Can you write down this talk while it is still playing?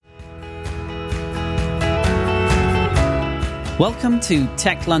Welcome to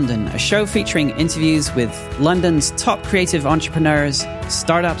Tech London, a show featuring interviews with London's top creative entrepreneurs,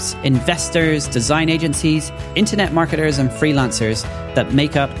 startups, investors, design agencies, internet marketers, and freelancers that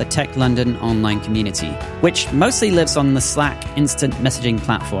make up the Tech London online community, which mostly lives on the Slack instant messaging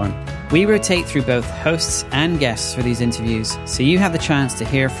platform. We rotate through both hosts and guests for these interviews, so you have the chance to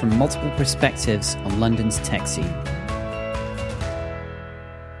hear from multiple perspectives on London's tech scene.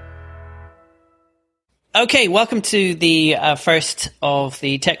 Okay, welcome to the first of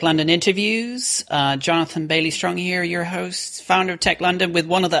the Tech London interviews. Jonathan Bailey-Strong here, your host, founder of Tech London, with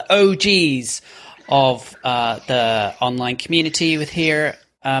one of the OGs of the online community. With here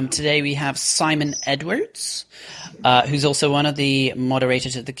today we have Simon Edwards, who's also one of the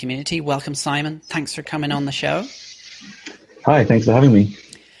moderators of the community. Welcome, Simon. Thanks for coming on the show. Hi, thanks for having me.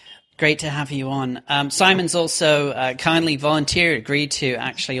 Great to have you on. Simon's also kindly agreed to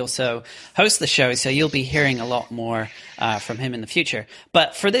actually also host the show, so you'll be hearing a lot more from him in the future.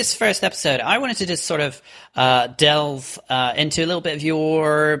 But for this first episode, I wanted to just sort of delve into a little bit of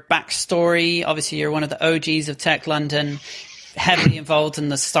your backstory. Obviously, you're one of the OGs of Tech London, heavily involved in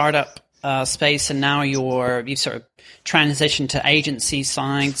the startup space, and now you've sort of transitioned to agency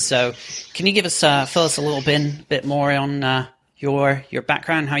side. So can you fill us a little bit more on your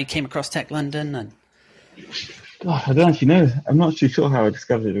background, how you came across Tech London? And God, I don't actually know. I'm not too sure how I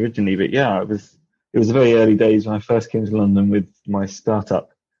discovered it originally, but yeah, it was the very early days when I first came to London with my startup.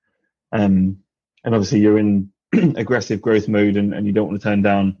 And obviously you're in aggressive growth mode and you don't want to turn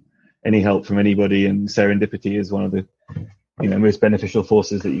down any help from anybody, and serendipity is one of the most beneficial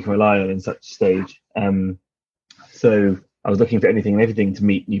forces that you can rely on in such a stage. So I was looking for anything and everything to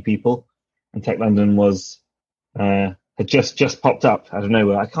meet new people, and Tech London had just popped up out of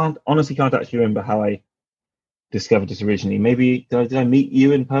nowhere. I honestly can't actually remember how I discovered it originally. Maybe did I meet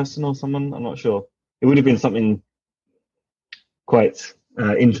you in person or someone? I'm not sure. It would have been something quite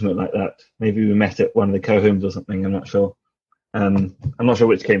intimate like that. Maybe we met at one of the co-homes or something. I'm not sure. I'm not sure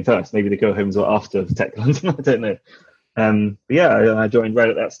which came first. Maybe the co-homes were after Tech London. I don't know. But yeah, I joined right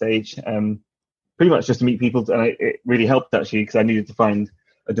at that stage. Pretty much just to meet people, and it really helped actually, because I needed to find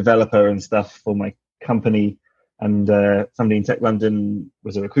a developer and stuff for my company. And somebody in Tech London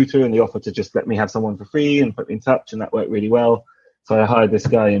was a recruiter, and they offered to just let me have someone for free and put me in touch, and that worked really well. So I hired this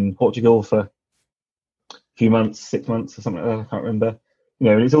guy in Portugal for a few months, 6 months or something like that, I can't remember.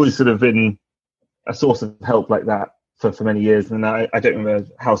 And it's always sort of been a source of help like that for many years. And I don't remember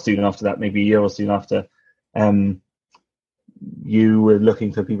how soon after that, maybe a year or soon after, you were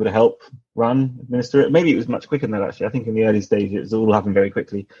looking for people to help administer it. Maybe it was much quicker than that, actually. I think in the early stage, it all happened very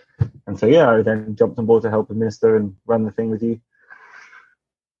quickly. And so, yeah, I then jumped on board to help administer and run the thing with you.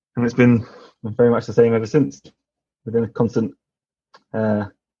 And it's been very much the same ever since. We've been a constant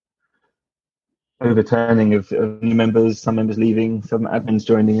overturning of new members, some members leaving, some admins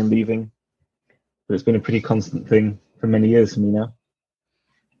joining and leaving. But it's been a pretty constant thing for many years for me now.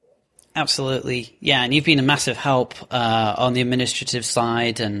 Absolutely. Yeah, and you've been a massive help on the administrative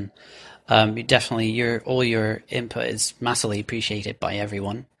side, and you definitely all your input is massively appreciated by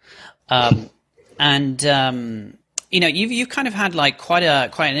everyone. You've kind of had like quite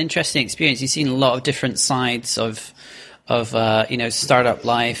an interesting experience. You've seen a lot of different sides of startup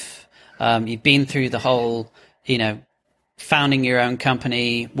life. You've been through the whole, founding your own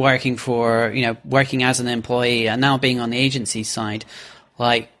company, working as an employee, and now being on the agency side,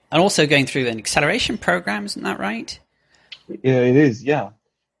 and also going through an acceleration program. Isn't that right? Yeah, it is. Yeah.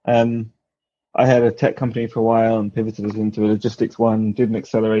 I had a tech company for a while and pivoted into a logistics one, did an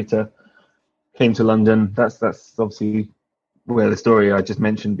accelerator, came to London. That's obviously where the story I just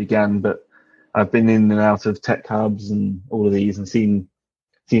mentioned began, but I've been in and out of tech hubs and all of these and seen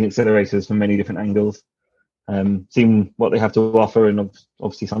accelerators from many different angles, seen what they have to offer, and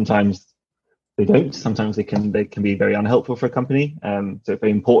obviously sometimes they don't. Sometimes they can be very unhelpful for a company. So it's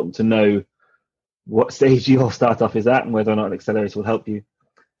very important to know what stage your startup is at and whether or not an accelerator will help you.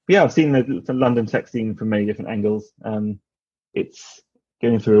 But yeah, I've seen the London tech scene from many different angles. It's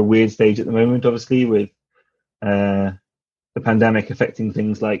going through a weird stage at the moment, obviously, with the pandemic affecting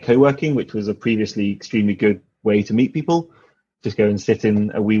things like co-working, which was a previously extremely good way to meet people. Just go and sit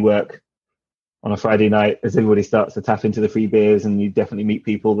in a WeWork on a Friday night as everybody starts to tap into the free beers, and you definitely meet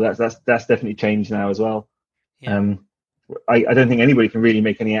people. That's definitely changed now as well. Yeah. I don't think anybody can really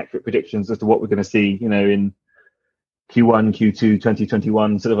make any accurate predictions as to what we're going to see, in Q1, Q2,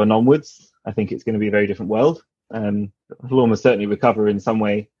 2021, sort of and onwards. I think it's going to be a very different world. It'll almost certainly recover in some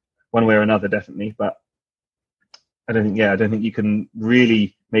way, one way or another, definitely. But I don't think you can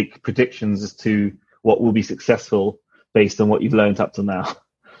really make predictions as to what will be successful based on what you've learned up till now.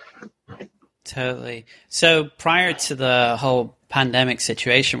 Totally. So prior to the whole pandemic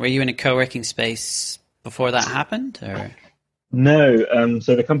situation, were you in a co-working space before that happened, or? No,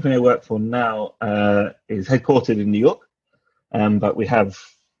 so the company I work for now is headquartered in New York, but we have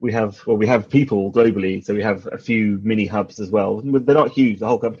people globally. So we have a few mini hubs as well. They're not huge. The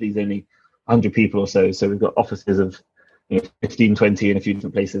whole company is only 100 people or so. So we've got offices of 15, 20 in a few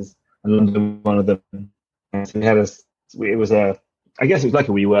different places, and London one of them. So we had it was I guess it was like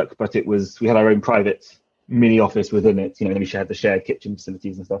a WeWork, but we had our own private mini office within it. Then we had the shared kitchen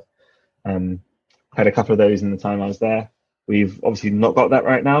facilities and stuff. Had a couple of those in the time I was there. We've obviously not got that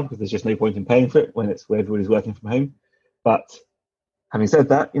right now because there's just no point in paying for it when it's where everybody's working from home. But having said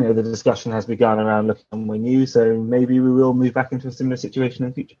that, the discussion has begun around looking somewhere new. So maybe we will move back into a similar situation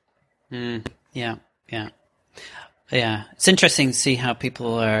in the future. Yeah. It's interesting to see how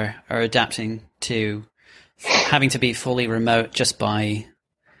people are adapting to having to be fully remote just by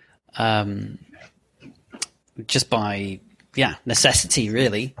necessity,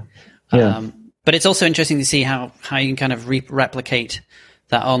 really. Yeah. But it's also interesting to see how you can kind of replicate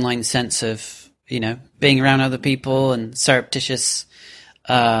that online sense of, being around other people and surreptitious,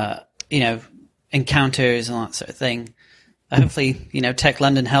 encounters and that sort of thing. Hopefully, Tech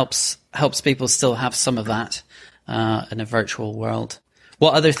London helps people still have some of that in a virtual world.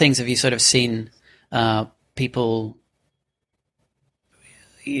 What other things have you sort of seen people,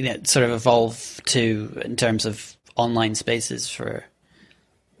 sort of evolve to in terms of online spaces for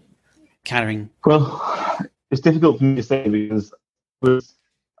catering? Well, it's difficult for me to say because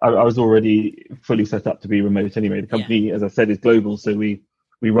I was already fully set up to be remote anyway. The company, as I said, is global, so we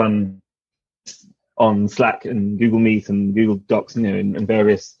run on Slack and Google Meet and Google Docs, and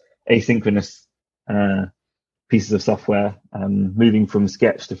various asynchronous pieces of software, moving from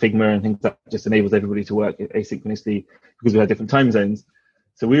Sketch to Figma and things that just enables everybody to work asynchronously because we had different time zones.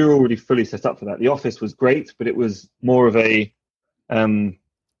 So we were already fully set up for that. The office was great, but it was more of it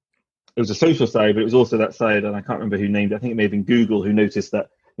was a social side, but it was also that side, and I can't remember who named it. I think it may have been Google who noticed that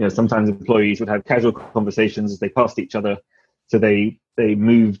sometimes employees would have casual conversations as they passed each other. So they put a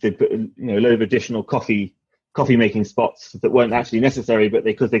load of additional coffee making spots that weren't actually necessary, but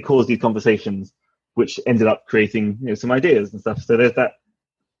because they caused these conversations, which ended up creating some ideas and stuff. So there's that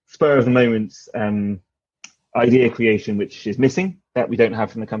spur of the moment idea creation, which is missing, that we don't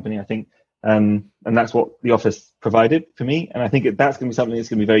have from the company, I think. And that's what the office provided for me. And I think that's going to be something that's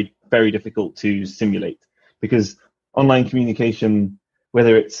going to be very, very difficult to simulate, because online communication,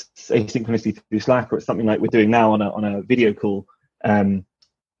 whether it's asynchronously through Slack or it's something like we're doing now on a video call, it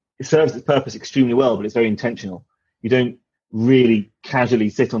serves its purpose extremely well, but it's very intentional. You don't really casually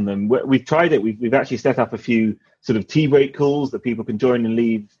sit on them. We've tried it. We've actually set up a few sort of tea break calls that people can join and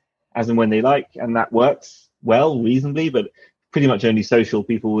leave as and when they like, and that works well, reasonably, but pretty much only social.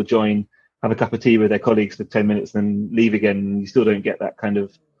 People will join, have a cup of tea with their colleagues for 10 minutes, then leave again, and you still don't get that kind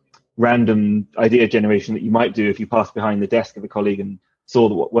of random idea generation that you might do if you passed behind the desk of a colleague and saw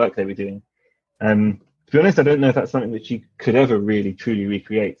what work they were doing. To be honest, I don't know if that's something that you could ever really truly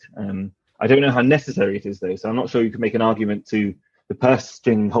recreate. I don't know how necessary it is, though, so I'm not sure you can make an argument to the purse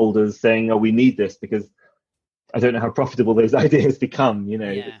string holders saying, we need this, because I don't know how profitable those ideas become,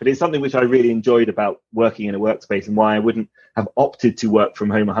 Yeah. But it's something which I really enjoyed about working in a workspace, and why I wouldn't have opted to work from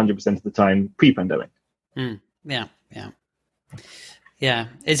home 100% of the time pre-pandemic. Yeah.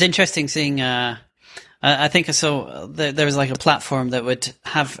 It's interesting seeing, I think I saw there was like a platform that would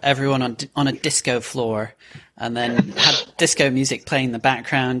have everyone on a disco floor, and then had disco music playing in the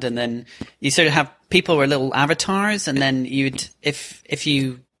background, and then you sort of have people were little avatars, and then you'd if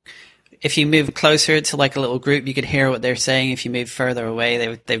you move closer to like a little group, you could hear what they're saying. If you move further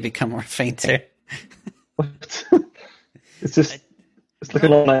away, they become more fainter. It's like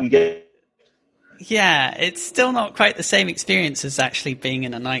an online game. Yeah, it's still not quite the same experience as actually being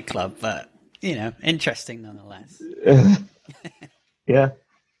in a nightclub, but interesting nonetheless. Yeah,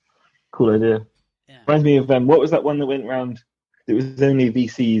 cool idea. Yeah. Reminds me of what was that one that went around? It was only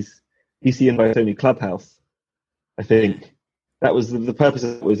VC invites only Clubhouse, I think. That was the purpose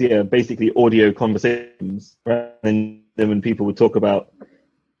of it, was basically audio conversations, rather than when people would talk about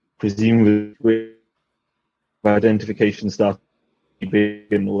presumably identification stuff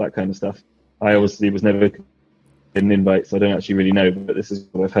and all that kind of stuff. I obviously was never an invite, so I don't actually really know, but this is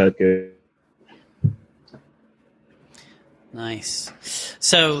what I've heard go. Nice.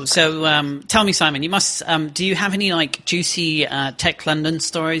 So tell me, Simon, you must, do you have any like juicy Tech London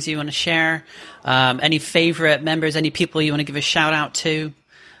stories you want to share? Any favorite members, any people you want to give a shout out to?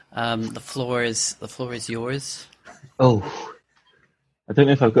 The floor is yours. Oh, I don't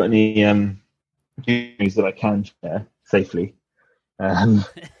know if I've got any news that I can share safely.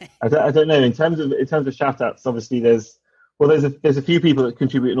 I don't know. In terms of shout outs, obviously there's a few people that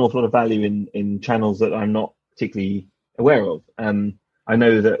contribute an awful lot of value in channels that I'm not particularly aware of. I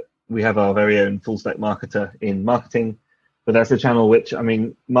know that we have our very own full stack marketer in marketing, but that's a channel which, I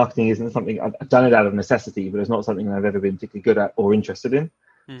mean, marketing isn't something I've done it out of necessity, but it's not something I've ever been particularly good at or interested in.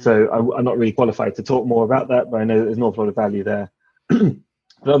 So I'm not really qualified to talk more about that, but I know that there's an awful lot of value there. But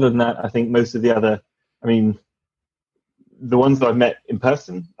other than that, I think most of the other, I mean, the ones that I've met in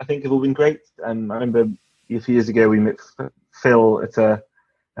person, I think have all been great. I remember a few years ago we met Phil at a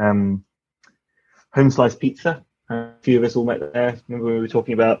Home Slice Pizza. A few of us all met there. Remember we were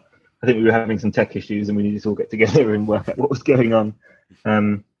talking about, I think we were having some tech issues and we needed to all get together and work out what was going on.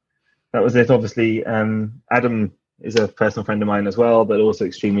 That was it. Obviously, Adam is a personal friend of mine as well, but also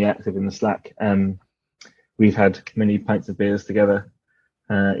extremely active in the Slack. We've had many pints of beers together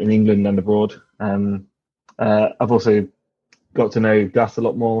in England and abroad. I've also got to know Gus a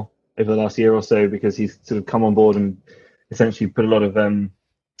lot more over the last year or so because he's sort of come on board and essentially put a lot of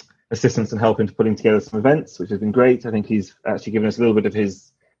assistance and help into putting together some events, which has been great. I think he's actually given us a little bit of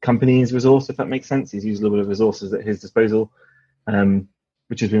his company's resource, if that makes sense. He's used a little bit of resources at his disposal,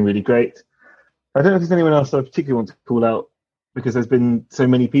 which has been really great. I don't know if there's anyone else I particularly want to call out because there's been so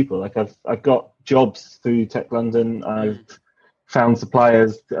many people. Like I've got jobs through Tech London. I've found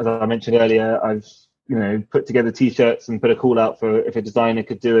suppliers, as I mentioned earlier. I've put together T-shirts and put a call out for if a designer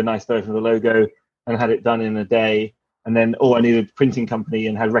could do a nice version of the logo and had it done in a day. And then, I needed a printing company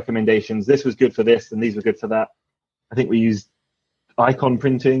and had recommendations. This was good for this and these were good for that. I think we used Icon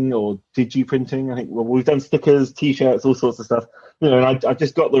printing or Digi printing. I think we've done stickers, T-shirts, all sorts of stuff. And I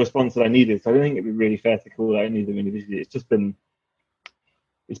just got the response that I needed. So I don't think it'd be really fair to call out any of them individually.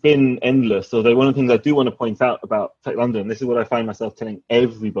 It's been endless. Although one of the things I do want to point out about Tech London, this is what I find myself telling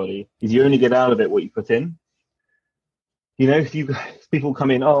everybody, is you only get out of it what you put in. If people come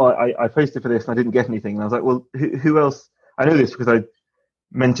in, I posted for this and I didn't get anything. And I was like, well, who else? I know this because I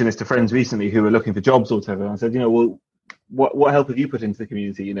mentioned this to friends recently who were looking for jobs or whatever. And I said, well, what help have you put into the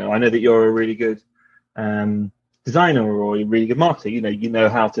community? I know that you're a really good designer or a really good marketer. You know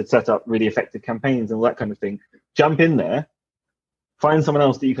how to set up really effective campaigns and all that kind of thing. Jump in there, find someone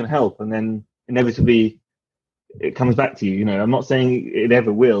else that you can help, and then inevitably it comes back to you. I'm not saying it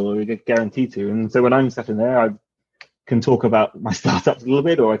ever will or it's guaranteed to. And so when I'm sat in there, I can talk about my startups a little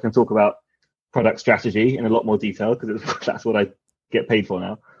bit, or I can talk about product strategy in a lot more detail because that's what I get paid for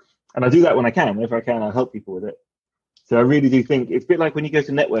now. And I do that when I can. Whenever I can, I'll help people with it. So I really do think it's a bit like when you go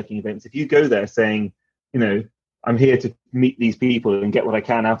to networking events. If you go there saying, I'm here to meet these people and get what I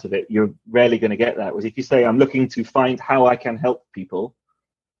can out of it, you're rarely going to get that. Whereas if you say, I'm looking to find how I can help people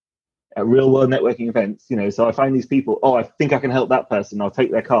at real world networking events, so I find these people, I think I can help that person. I'll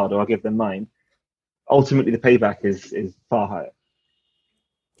take their card or I'll give them mine. Ultimately, the payback is far higher.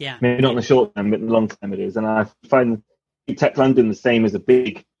 Yeah. Maybe not in the short term, but in the long term it is. And I find Tech London the same as a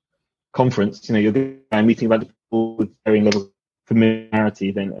big conference. You're meeting about people with varying levels of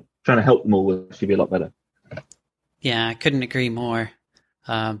familiarity, then trying to help them all will actually be a lot better. Yeah, I couldn't agree more.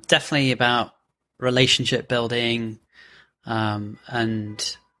 Definitely about relationship building.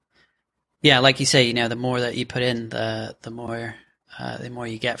 And yeah, like you say, the more that you put in, the more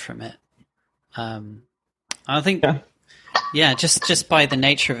you get from it. I think, just by the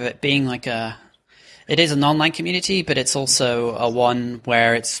nature of it being it is an online community, but it's also a one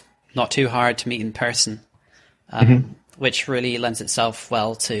where it's not too hard to meet in person, which really lends itself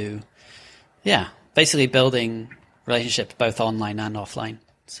well to, basically building relationships both online and offline.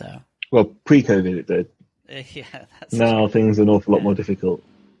 So, well, pre-COVID it did. That's now true. Things are an awful lot more difficult.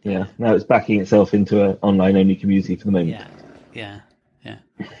 Yeah, now it's backing itself into an online-only community for the moment. Yeah.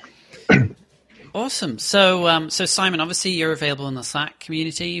 Awesome. So, Simon, obviously you're available in the Slack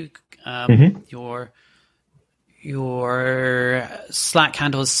community. Your Slack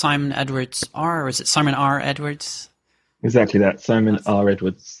handle is Simon Edwards R, or is it Simon R Edwards? Exactly that, Simon R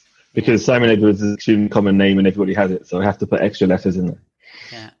Edwards. Because Simon Edwards is an extremely common name and everybody has it, so I have to put extra letters in there.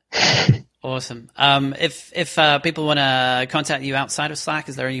 Yeah. Awesome. If people want to contact you outside of Slack,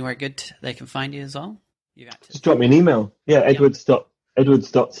 is there anywhere good they can find you as well? Just drop me an email. Yeah,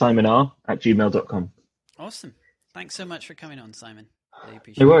 edwards.simonr@gmail.com. Awesome. Thanks so much for coming on, Simon. Really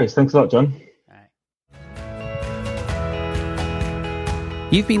appreciate it. No worries. Thanks a lot, John. All right.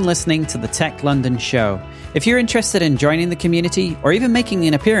 You've been listening to the Tech London Show. If you're interested in joining the community or even making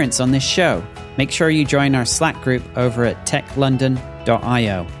an appearance on this show, make sure you join our Slack group over at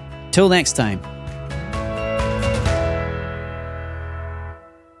techlondon.io. Till next time.